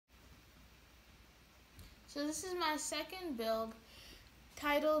So this is my second build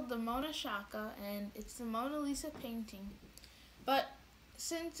titled the Mona Shaka, and it's the Mona Lisa painting. But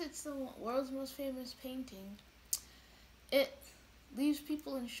since it's the world's most famous painting, it leaves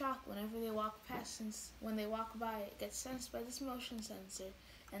people in shock whenever they walk past, since when they walk by it gets sensed by this motion sensor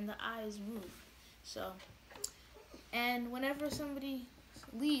and the eyes move. And whenever somebody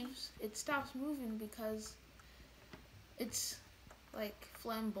leaves, it stops moving because it's like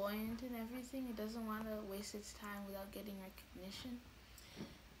flamboyant and everything. It doesn't want to waste its time without getting recognition.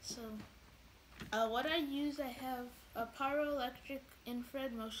 So what I use, I have a pyroelectric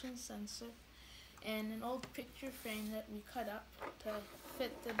infrared motion sensor and an old picture frame that we cut up to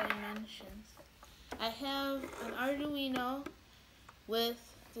fit the dimensions. I have an Arduino with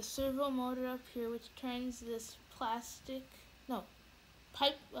the servo motor up here, which turns this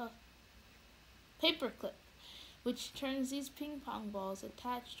paper clip, which turns these ping pong balls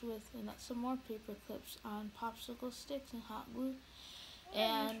attached with some more paper clips on popsicle sticks and hot glue.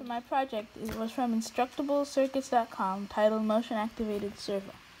 And for my project, it was from InstructableCircuits.com, titled Motion Activated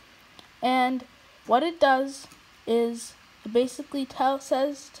Servo. And what it does is it basically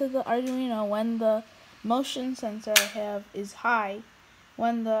says to the Arduino when the motion sensor I have is high,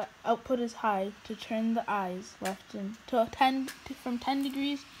 when the output is high, to turn the eyes from 10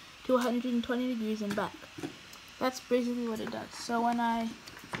 degrees to 120 degrees and back. That's basically what it does. So when I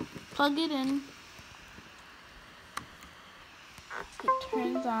plug it in, it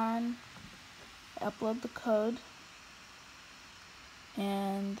turns on, I upload the code,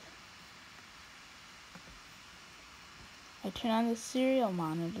 and I turn on the serial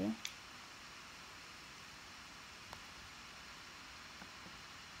monitor.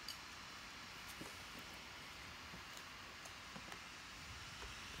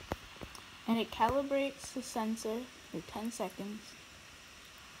 And it calibrates the sensor for 10 seconds.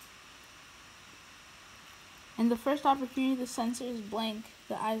 And the first opportunity the sensor is blank,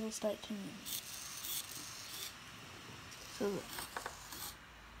 the eyes will start to move. So if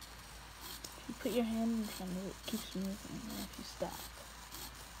you put your hand in front of it, it keeps moving, and if you stop.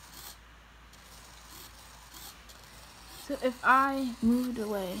 So if I moved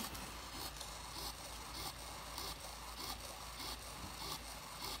away,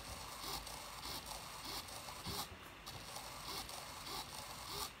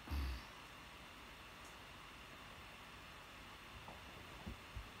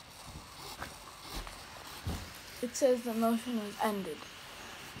 it says the motion was ended.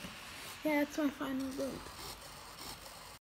 Yeah, that's my final build.